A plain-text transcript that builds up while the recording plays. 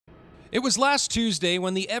It was last Tuesday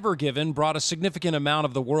when the Ever Given brought a significant amount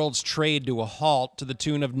of the world's trade to a halt to the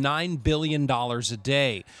tune of $9 billion a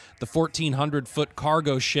day. The 1,400-foot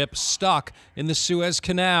cargo ship stuck in the Suez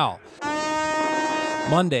Canal.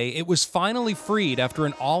 Monday, it was finally freed after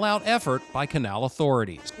an all-out effort by canal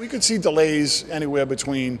authorities. We could see delays anywhere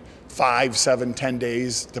between 5, 7, 10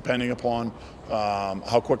 days, depending upon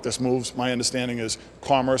how quick this moves. My understanding is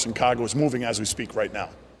commerce and cargo is moving as we speak right now.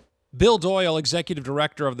 Bill Doyle, executive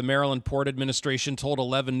director of the Maryland Port Administration, told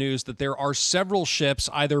 11 News that there are several ships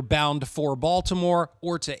either bound for Baltimore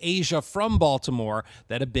or to Asia from Baltimore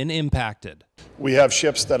that have been impacted. We have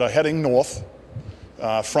ships that are heading north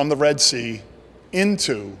from the Red Sea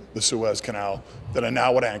into the Suez Canal that are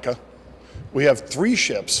now at anchor. We have 3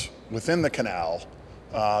 ships within the canal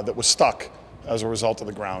that were stuck as a result of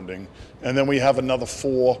the grounding. And then we have another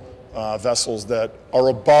 4 vessels that are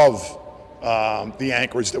above the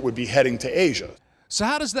anchorage that would be heading to Asia. So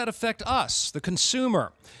how does that affect us, the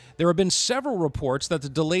consumer? There have been several reports that the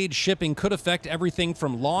delayed shipping could affect everything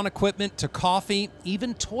from lawn equipment to coffee,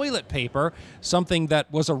 even toilet paper, something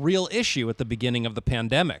that was a real issue at the beginning of the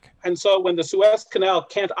pandemic. And so when the Suez Canal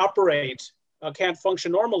can't operate, can't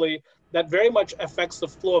function normally, that very much affects the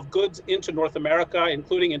flow of goods into North America,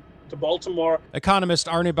 including into Baltimore. Economist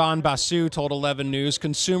Arniban Basu told 11 News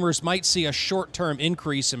consumers might see a short-term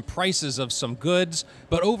increase in prices of some goods,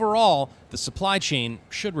 but overall, the supply chain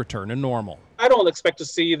should return to normal. I don't expect to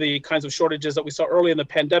see the kinds of shortages that we saw early in the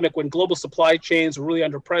pandemic when global supply chains were really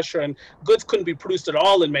under pressure and goods couldn't be produced at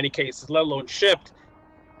all in many cases, let alone shipped.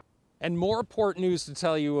 And more port news to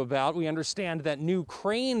tell you about. We understand that new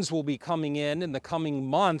cranes will be coming in the coming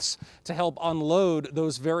months to help unload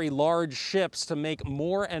those very large ships to make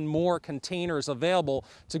more and more containers available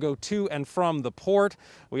to go to and from the port.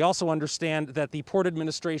 We also understand that the Port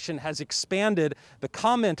Administration has expanded the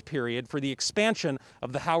comment period for the expansion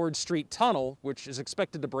of the Howard Street Tunnel, which is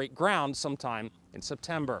expected to break ground sometime in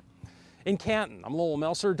September. In Canton, I'm Lowell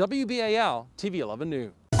Melser, WBAL-TV 11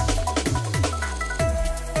 News.